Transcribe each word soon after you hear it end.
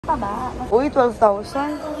taba. Uy,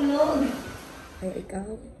 12,000. Ay, ikaw,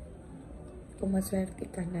 kung maswerte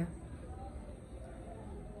ka na,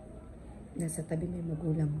 nasa tabi mo yung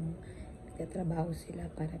magulang mo, nagtatrabaho sila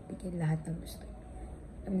para bigyan lahat ng gusto.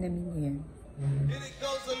 Amnamin niyo yan.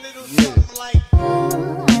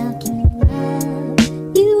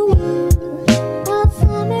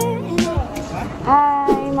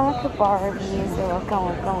 Hi, mga kabarbies.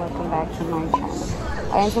 Welcome back to my channel.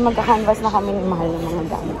 Ayan, so magka-canvas na kami ng mahal ng mga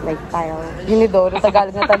gamit. Like tile, ginidoro,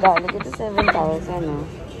 Tagalog na Tagalog. Ito 7,000, no?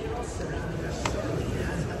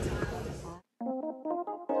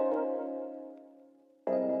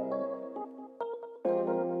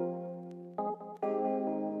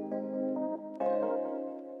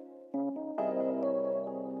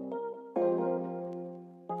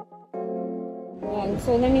 Ayan,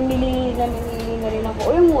 so namimili na rin ako.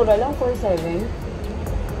 Uy, mura lang, 4,700.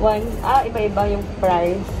 Iba-iba yung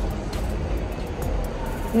price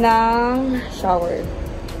ng shower.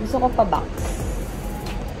 Gusto ko pa box.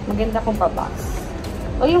 Maganda kong pa box.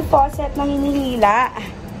 O yung faucet na hinihila.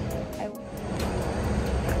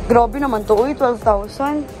 Grabe naman to. Uy,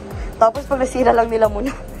 12,000. Tapos pag nasira lang nila muna.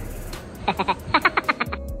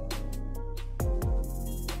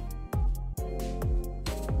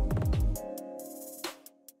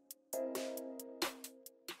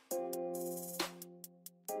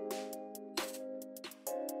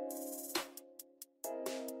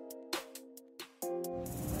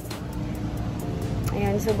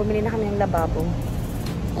 Ayan, so bumili na kami ng lababo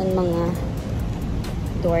and mga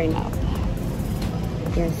doorknob.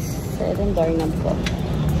 Yes, so itong doorknob ko.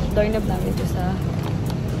 Doorknob namin ito sa...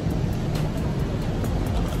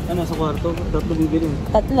 Ano, sa kwarto? Tatlo bibili.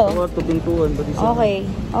 Tatlo? Sa kwarto, pintuan.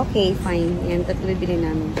 Okay, fine. Yan, tatlo bibili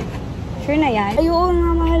namin. Sure na yan? Ayun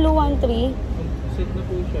nga, mahal, 1,300. Set na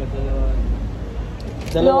po siya, dalawa.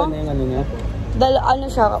 Dalawa na yung ano niya? Ano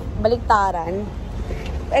siya, baliktaran.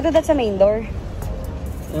 Ito dahil sa main door.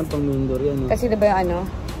 Ayan, pang main door yan. Kasi diba yung ano?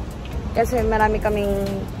 Kasi marami kaming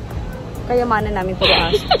kayamanan namin puro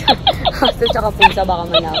aso. Aso tsaka punsa baka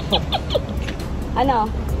manapo. Ano?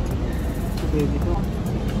 Pwede po.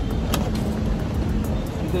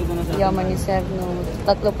 Yaman ni Sir, no?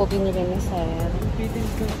 Tatlo po pinili ni Sir.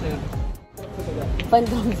 Fittings ko, Sir.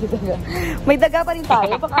 Pandong si Daga. May daga pa rin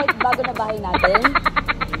tayo pa kahit bago na bahay natin.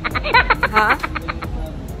 Ha?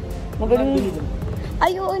 Magaling.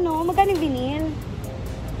 Ay, oo, no? Magkano yung binil?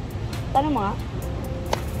 Tanong mo nga.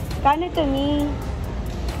 Kano ito ni?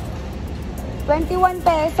 21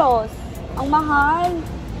 pesos. Ang mahal.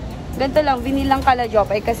 Ganito lang, binilang kala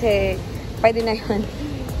Jopay kasi pwede na yun.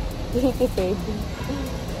 Hitipid.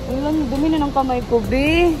 Ang dumi na ng kamay ko,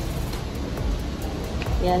 be.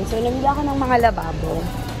 Yan, so namili ako ng mga lababo.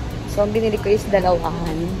 So, ang binili ko is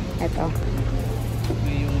dalawahan. Ito.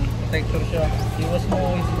 May yung protector siya. Iwas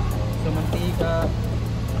mo sa mantika.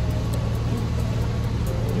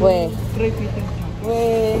 We. Tray fittings niya. We.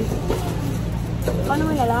 Paano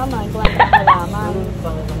mo nalaman? Kung ano ang nalaman?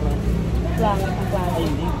 Langit ang klase. Ay,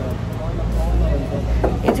 hindi ba?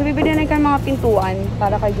 Yan, so bibili na kayo mga pintuan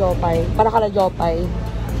para kay Jopay. Para kala Jopay.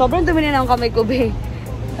 Sobrang dumi na ng kamay ko, be.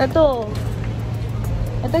 Ito.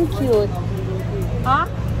 Ito ang cute. Ha?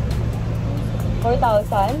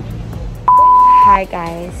 4,000? Hi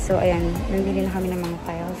guys. So ayan, nandili na kami ng mga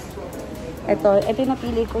tiles. Ito yung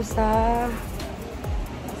napili ko sa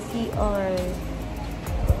CR.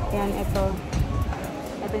 Ayan, ito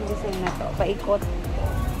yung design na to. Paikot.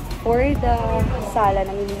 For the sala,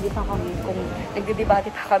 namimili pa kami kung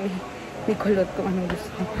nagdidebate pa kami ni Kulot kung anong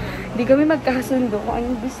gusto. Hindi kami magkasundo kung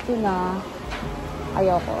anong gusto na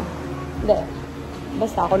ayoko. Hindi.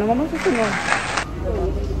 Basta ako naman magsusunod.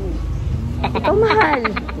 Ikaw mahal.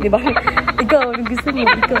 Diba? Ikaw, anong gusto mo?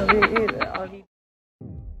 Ikaw.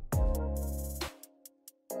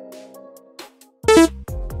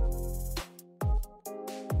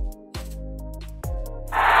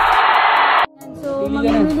 So,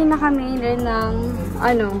 mamimili na kami rin ng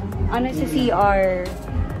ano sa CR.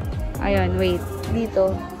 Ayan, wait.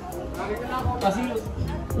 Dito.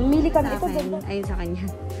 Mamili ka na. Ito, ayun sa kanya.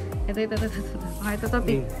 Ito. Okay, ito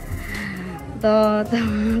topic. Ito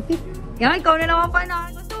topic. Yan, ikaw na naman pa na.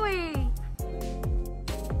 Ito eh.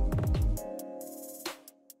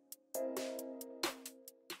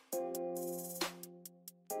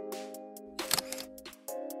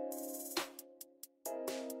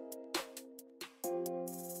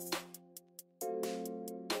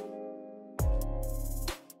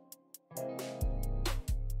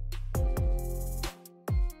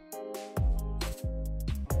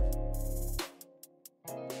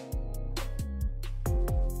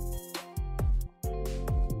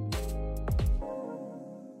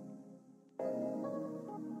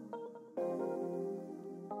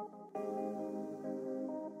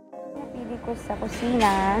 ko sa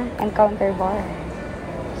kusina and counter bar.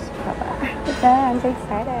 I'm so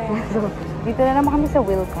excited. So, dito na naman kami sa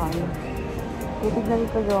Wilcon. Titignan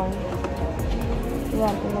ko yung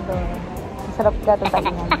yan, tinador. Masarap ka ito tayo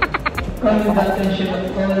yan.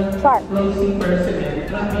 Sharp.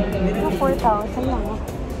 4,000 lang.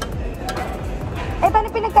 Ito na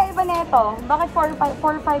pinagkaiba na ito. Bakit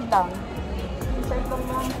 4,500 lang?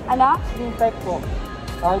 Ano? Yung type po.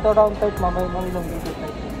 Ito round type, mamay ng ilong dito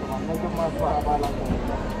type. Medyo mas mahaba lang po.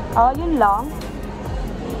 Yun lang.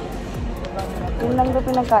 Yun lang ito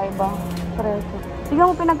pinagkaiba. Preso. Tignan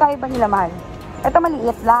mo pinagkaiba nila, mahal. Ito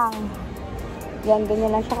maliit lang. Yan,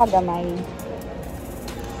 ganyan lang siya kagamay.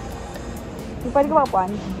 Pwede ko ba,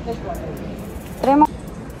 Puan? Try mo.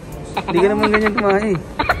 Hindi ka naman ganyan tumahay.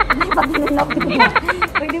 Hindi pa dinunok dito.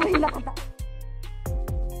 Pwede ba yung nakita?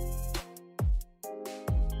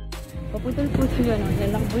 Paputol-putol yun.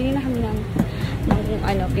 Yan, buli na kami ng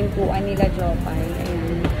pintuan nila, Jopay.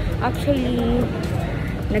 Ayan. Actually,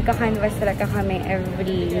 nagka-canvas talaga kami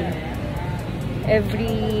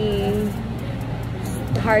every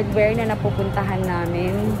hardware na napupuntahan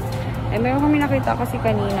namin. Eh, meron kami nakita kasi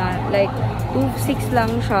kanina, like, 2.6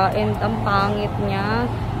 lang siya and ang pangit niya.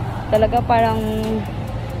 Talaga parang,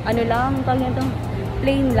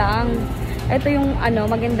 plain lang. Ito yung,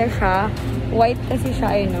 maganda siya. White kasi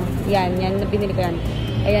siya, yan, binili ko yan.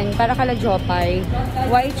 Ayan, para kala Jopay.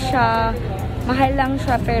 White siya, mahal lang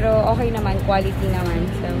siya, pero okay naman, quality naman.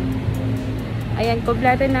 So, ayan,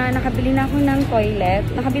 kompleto na. Nakabili na ako ng toilet.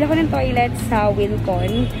 Nakabili ako ng toilet sa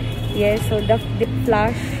Wilcon. Yes, so the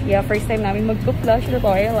flush. Yeah, first time namin magpo-flush the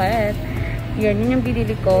toilet. Yun yung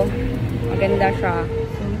binili ko. Maganda siya.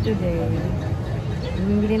 So, today,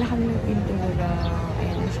 bumili na kami ng pintura.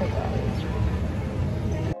 Ayan siya, guys.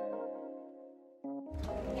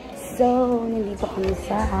 So, nandito kami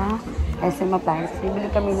sa TYSM Appliance. Bibili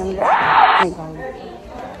kami ng grass.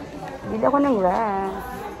 Bibili ako ng grass.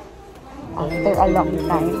 After a long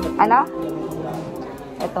time. Ano?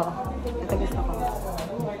 Ito gusto ko.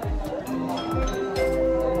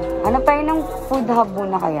 Ano pa yun ng food hub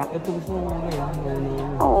muna kaya? Ito gusto mo kaya?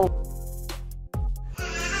 Oo.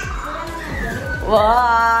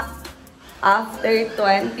 Wow! After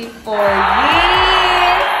 24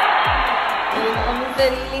 years! Meron kami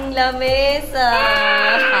sariling lamesa!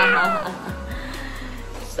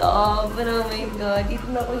 Sobra, oh my God. Dito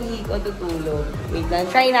na ako hihiko tutulog. Wait lang,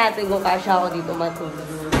 try natin kung kasya ako dito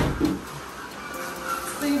matulog.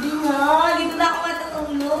 Pwede nga! Dito na ako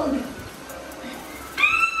matutulog!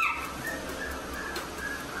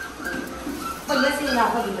 Paglasing na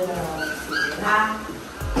ako, dito na ako magsigil, ha?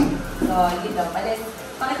 So, dito.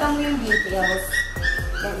 Pakita mo yung details.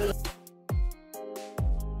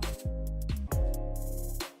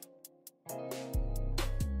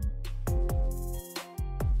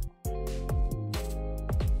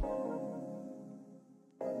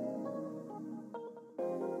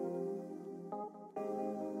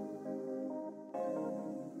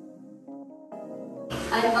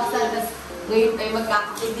 Ano ba, tapos ngayon tayo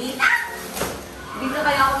magkakakibita? Dito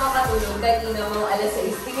kaya ako makatulog dahil na mga alas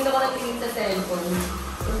 6. Tingin ako ng tingin sa cellphone.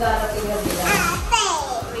 Kung darating na sila.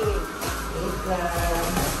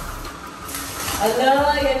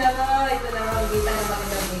 Ala, yan na nga. Ito na nga. Kita na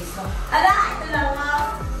makita face mo. Ala, ito na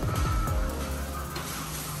nga.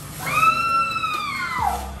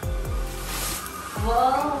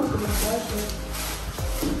 Wow, oh my gosh.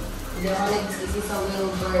 Hindi ako nagsisi sa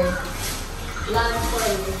Wilbur. Lunch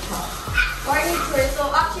furniture. Furniture.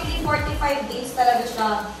 So, actually, 45 days talaga siya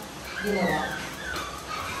ginawa.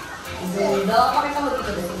 Ganda. Pakita mo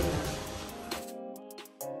dito na sila.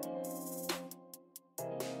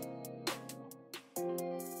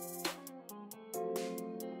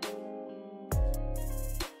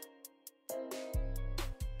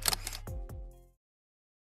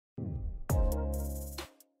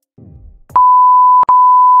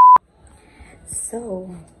 So,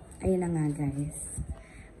 ayun na nga guys.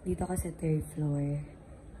 Dito ako sa 3rd floor.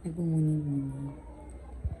 Nagmumuni-muni.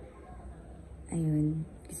 Ayun.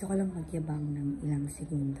 Gusto ko lang magyabang ng ilang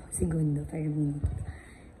segundo per minute.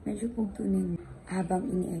 Medyo pugtunin. Habang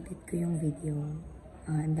ini-edit ko yung video,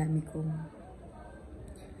 ang dami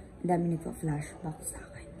nito flashback sa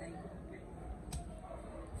akin. Like,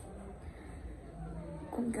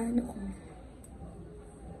 kung gaano ko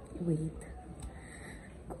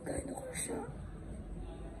siya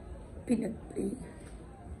pinag-play.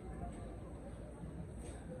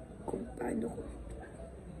 Kung paano ko.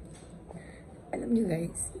 Alam niyo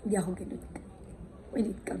guys, hindi ako ganun when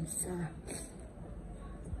it comes sa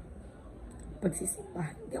pagsisimba.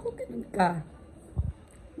 Hindi ako ganun ka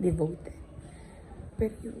devoted.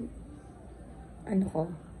 Pero yung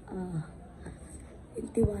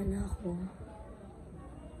Tiwala ako.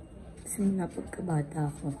 Simula pagkabata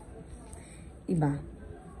ako. Iba.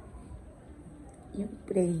 Yung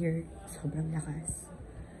prayer, sobrang lakas.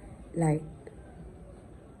 Like,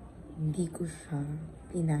 hindi ko siya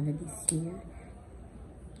pinano this year.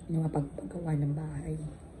 Yung pagpagawa ng bahay.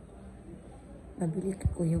 Nabili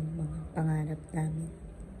ko yung mga pangarap namin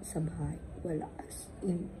sa bahay. Wala, as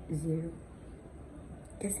in zero.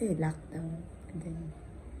 Kasi lockdown. And then,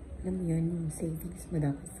 alam mo yun, yung savings mo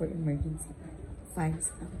dapat for emergency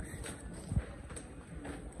funds lang.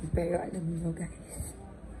 Pero alam mo guys,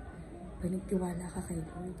 pag nagtiwala ka kay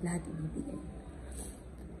Lord, lahat ibibigay.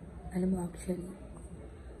 Alam mo actually,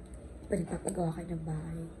 pag nagpapagawa ka ng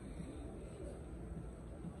bahay,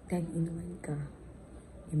 10 in 1 ka.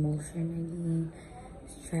 Emotionally,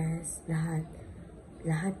 stress, lahat.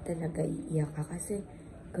 Lahat talaga iiyak ka. Kasi,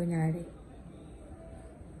 kunyari,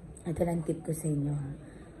 ito lang tip ko sa inyo ha.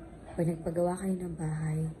 Pag nagpagawa kayo ng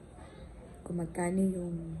bahay, kung magkano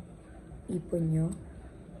yung ipon nyo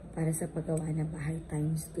para sa paggawa ng bahay,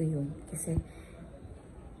 times 2 yun. Kasi,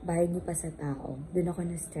 bahay niyo pa sa tao. Doon ako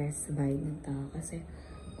na-stress sa bahay ng tao. Kasi,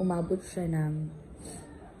 umabot siya ng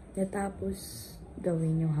natapos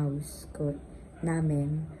gawin yung house ko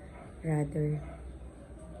namin, rather,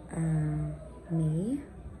 May?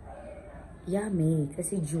 Yeah, May.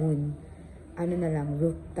 Kasi June, ano na lang,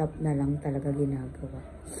 rooftop na lang talaga ginagawa.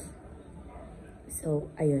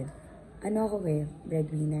 So, ayun. Ano ako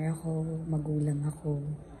breadwinner ako, magulang ako.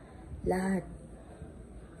 Lahat,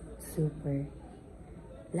 super.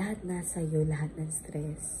 Lahat nasa iyo, lahat ng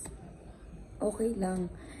stress. Okay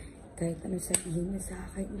lang, kahit ano sabihin niya sa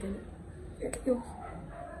akin, gano'n. Pero yung,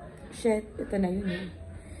 shit, ito na yun eh.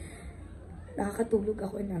 Nakakatulog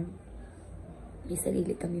ako ng may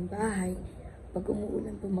sarili kaming bahay. Pag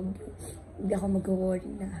umuulan pumagyo, hindi ako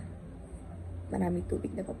mag-worry na maraming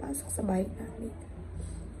tubig na papasok sa bahay namin.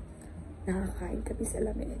 Nakakain kami sa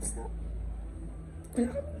lamesa. Wala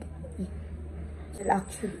kami. Well,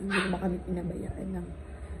 actually, hindi naman kami pinabayaan ng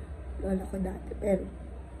lola ko dati. Pero,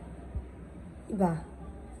 iba.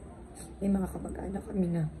 May mga kamag-anak kami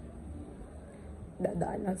na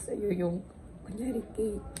dadaan lang sa'yo yung kunyari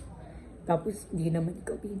cake. Tapos, hindi naman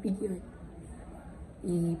ikaw bibigyan.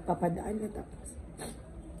 Ipapadaan na tapos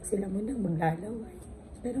sila mo nang maglalaway.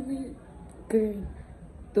 Pero ngayon, girl,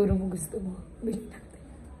 turo mo gusto mo, bili natin.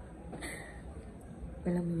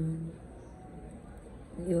 Alam mo yun.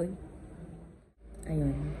 Ayun.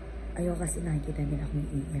 Ayun. Ayaw kasi nakikita nila akong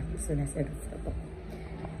iiyak. So, nasa rooftop ako.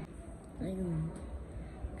 Ayun.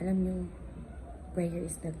 Alam nyo, prayer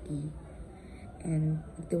is the key. And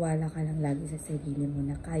tiwala ka lang lagi sa sarili mo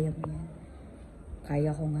na kaya mo yan. Kaya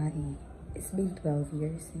ko nga eh. It's been 12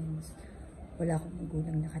 years since wala akong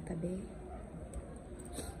magulang nakatabi.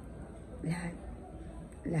 Lahat.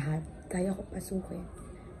 Lahat. Kaya ko pasukin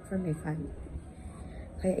for my family.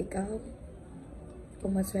 Kaya ikaw,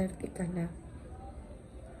 kung maswerte ka na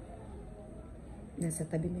nasa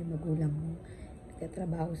tabi may magulang mo,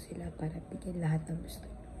 nagtatrabaho sila para bigyan lahat ng gusto.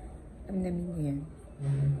 Namin mo yan.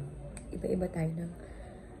 Iba-iba tayo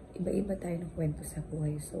ng kwento sa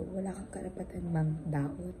buhay. So, wala kang karapatan mang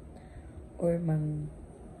daot or mang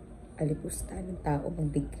alipusta ng tao,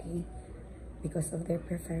 mang degree because of their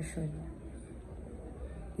profession.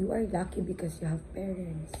 You are lucky because you have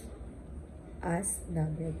parents. As na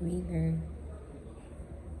breadwinner,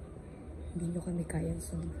 hindi nyo kami kayang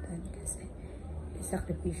sundan kasi yung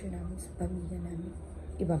sakripisyo namin sa pamilya namin.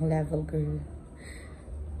 Ibang level, girl.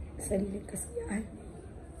 Sariling kasiyahan.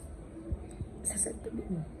 Sasantabi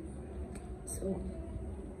mo. So,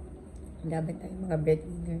 laban tayong mga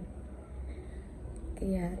breadwinner.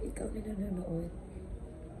 Kaya, ikaw na nanonood.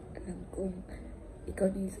 Alam kong ikaw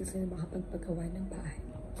na yung susunod makapagpagawa ng bahay.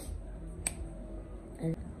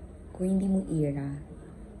 Kung hindi mo ira,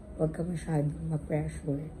 huwag ka masyadong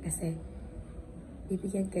ma-pressure. Kasi,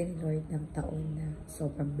 bibigyan ka ni Lord ng taon na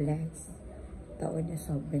sobrang blessed. Taon na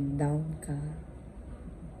sobrang down ka.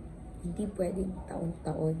 Hindi pwedeng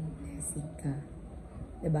taon-taon blessing ka.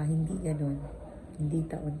 Diba? Hindi ganon. Hindi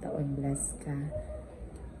taon-taon blessed ka.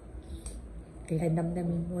 Kaya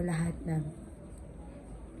damdamin mo lahat ng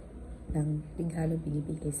regalo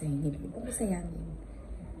binibigay sa inyo. Huwag mo sayangin.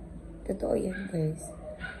 Totoo yan, guys.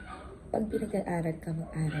 Pag pinag-aaral ka,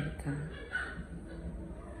 mag-aral ka.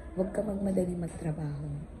 Huwag ka magmadali magtrabaho.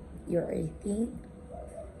 You're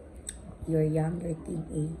 18. You're young. You're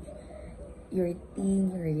teenage. You're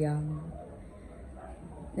teen. You're young.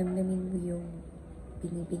 Damdamin mo yung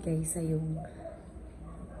binibigay sa yung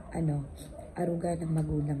aruga ng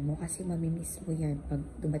magulang mo kasi mamimiss mo yan pag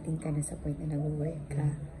dumating ka na sa point na nag-work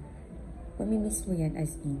ka. Mamimiss mo yan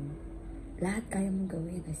as in. Lahat kaya mong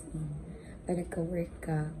gawin as in. pag nagka-work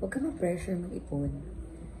ka, huwag ka ma-pressure mag-ipon.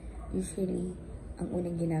 Usually, ang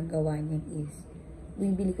unang ginagawa niyan is,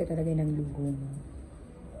 bibili ka talaga ng luho mo.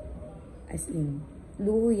 As in,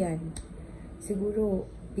 luho yan. Siguro,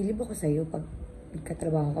 bilib ako sa'yo pag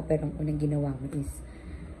nagkatrabaho ka pero ang unang ginawa mo is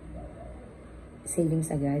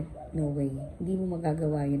savings agad. No way. Hindi mo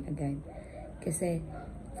magagawa yun agad. Kasi,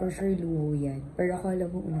 for sure, luho yan. Pero ako alam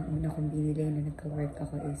mo, unang-una kong binili na nagka-work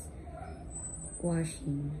ako is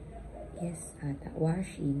washing. Yes, ata.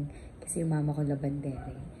 Washing. Kasi yung mama ko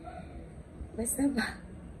labandere. Basta ba,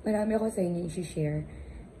 marami ako sa inyo i-share.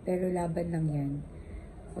 Pero laban lang yan.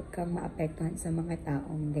 Huwag kang maapektuhan sa mga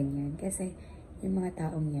taong ganyan. Kasi yung mga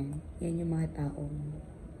taong yan yung mga taong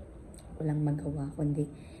walang magawa. Kundi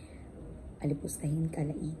alipustahin ka,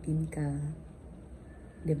 laitin ka.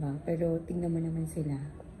 Diba? Pero tingnan mo naman sila.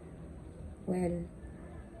 Well,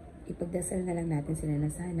 ipagdasal na lang natin sila na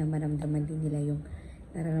sana maramdaman din nila yung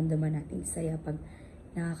nararamdaman natin saya pag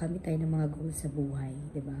nakakamit tayo ng mga goals sa buhay.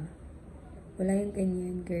 Diba? Wala yung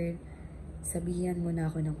ganyan, girl. Sabihan mo na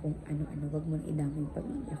ako ng kung ano-ano. Wag mo na idamay yung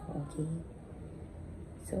pamilya ko, okay?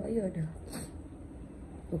 So, ayun.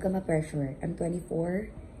 Huwag ka ma-pressure. I'm 24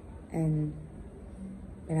 and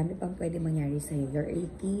marami pang pwede mangyari sa'yo. You're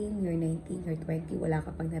 18, you're 19, you're 20, wala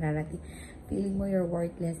ka pang nararating. Feeling mo you're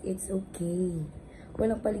worthless, it's okay.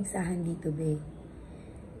 Walang paligsahan dito, be.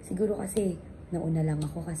 Siguro kasi, nauna lang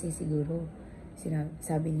ako kasi siguro,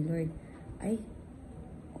 sabi ni Lord, ay,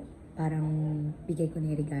 parang bigay ko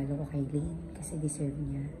na yung regalo ko kay Lane kasi deserve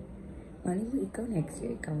niya. Mali mo, ikaw next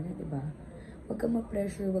year, ikaw na, diba? Huwag ka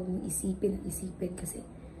ma-pressure, huwag mo isipin kasi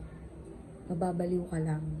mababaliw ka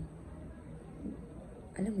lang.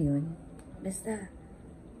 Alam mo yun? Basta,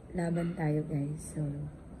 laban tayo, guys. So,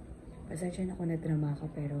 pasensya na ako na drama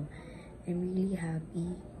ako, pero I'm really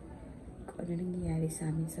happy kung ano nangyayari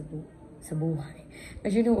sa amin sa buhay.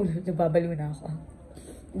 Kasi nung ulo, nababaliw na ako.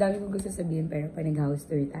 Ang dami ko gusto sabihin, pero pa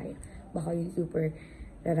nag-house tour tayo. Baka yung super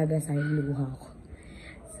raragasay yung luha ko.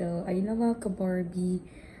 So, ayun lang mga ka-Barbie.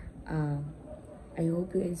 I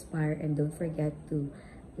hope you inspire and don't forget to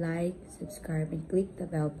like, subscribe, and click the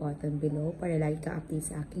bell button below para lagi ka update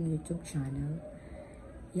sa aking YouTube channel.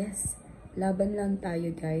 Yes, laban lang tayo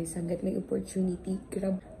guys. Hanggat may opportunity,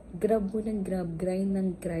 grab mo ng grab, grind ng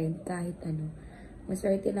grind, kahit ano.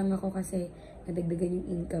 Maswerte lang ako kasi nadagdagan yung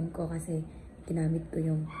income ko kasi ginamit ko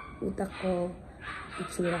yung utak ko,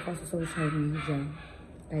 itsura ko sa social media.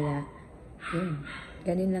 Kaya, yun.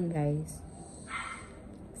 Ganun lang guys.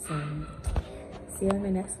 So, see you on my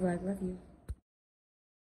next vlog. Love you.